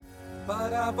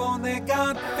But I've only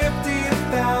got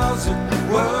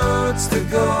 50,000 words to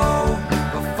go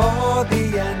before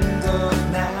the end of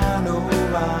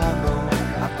NaNoWriMo.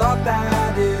 I thought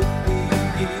that it'd be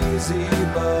easy,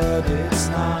 but it's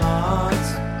not.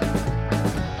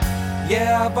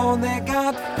 Yeah, I've only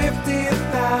got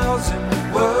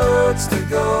 50,000 words to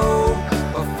go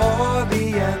before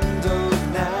the end of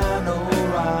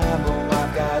NaNoWriMo.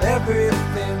 I've got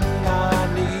everything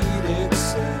I need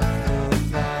except for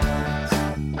that.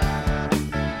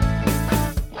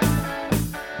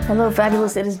 Hello,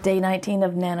 fabulous. It is day 19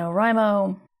 of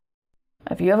NaNoWriMo.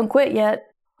 If you haven't quit yet,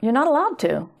 you're not allowed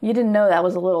to. You didn't know that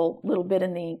was a little bit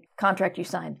in the contract you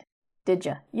signed, did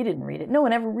you? You didn't read it. No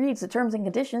one ever reads the terms and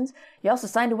conditions. You also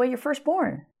signed away your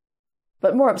firstborn.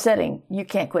 But more upsetting, you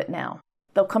can't quit now.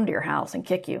 They'll come to your house and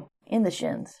kick you in the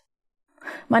shins.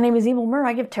 My name is Evil Mur.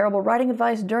 I give terrible writing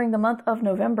advice during the month of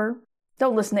November.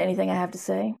 Don't listen to anything I have to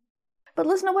say. But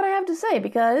listen to what I have to say,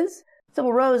 because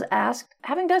Sybil Rose asked,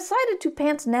 having decided to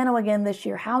pants Nano again this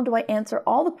year, how do I answer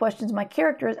all the questions my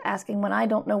character is asking when I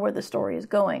don't know where the story is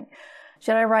going?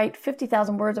 Should I write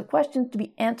 50,000 words of questions to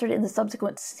be answered in the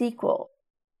subsequent sequel?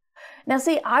 Now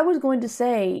see, I was going to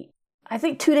say, I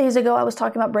think 2 days ago I was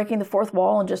talking about breaking the fourth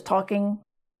wall and just talking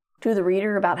to the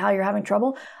reader about how you're having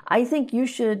trouble. I think you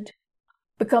should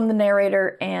become the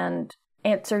narrator and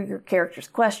answer your character's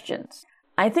questions.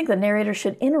 I think the narrator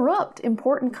should interrupt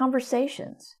important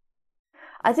conversations.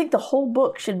 I think the whole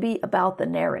book should be about the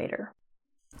narrator.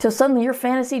 Till suddenly your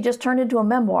fantasy just turned into a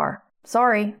memoir.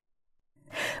 Sorry.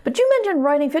 But you mentioned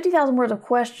writing 50,000 words of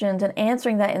questions and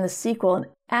answering that in the sequel, and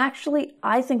actually,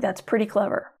 I think that's pretty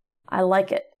clever. I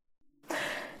like it.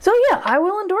 So yeah, I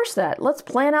will endorse that. Let's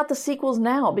plan out the sequels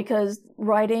now, because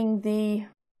writing the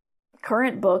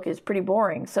current book is pretty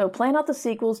boring. So plan out the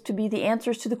sequels to be the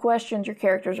answers to the questions your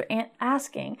characters are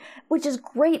asking, which is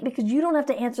great because you don't have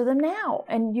to answer them now,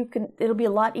 and it'll be a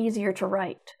lot easier to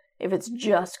write if it's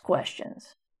just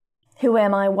questions. Who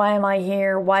am I? Why am I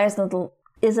here? Why isn't the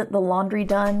laundry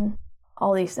done?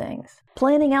 All these things.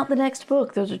 Planning out the next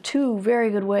book. Those are two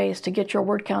very good ways to get your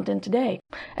word count in today.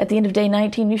 At the end of day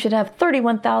 19, you should have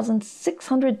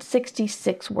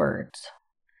 31,666 words.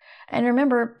 And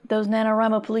remember, those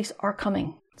NaNoWriMo police are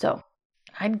coming. So,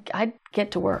 I'd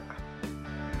get to work.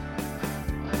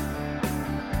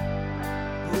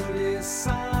 Who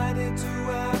decided to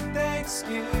have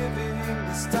Thanksgiving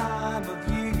this time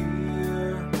of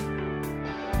year?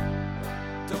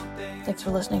 Thanks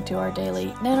for listening to our daily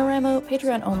NaNoWriMo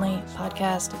Patreon-only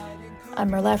podcast.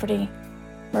 I'm Mur Lafferty,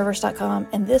 Murverse.com,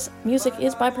 and this music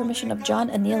is by permission of John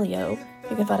Anealio.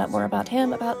 You can find out more about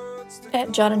him at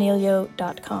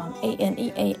johnanealio.com,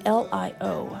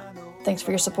 Anealio. Thanks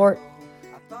for your support. I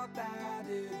thought that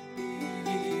it'd be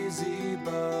easy,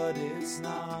 but it's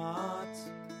not.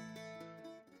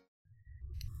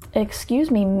 Excuse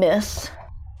me, miss.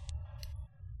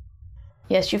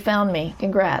 Yes, you found me.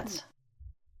 Congrats.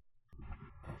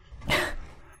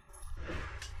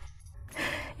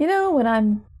 You know, when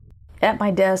I'm at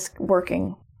my desk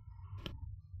working,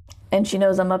 and she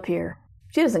knows I'm up here,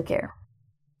 she doesn't care.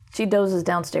 She dozes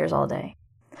downstairs all day.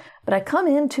 But I come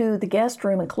into the guest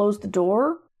room and close the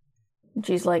door, and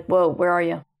she's like, whoa, where are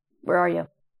you? Where are you?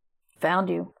 Found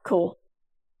you. Cool.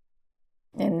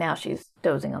 And now she's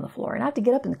dozing on the floor, and I have to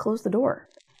get up and close the door.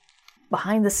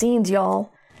 Behind the scenes,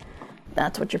 y'all.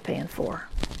 That's what you're paying for.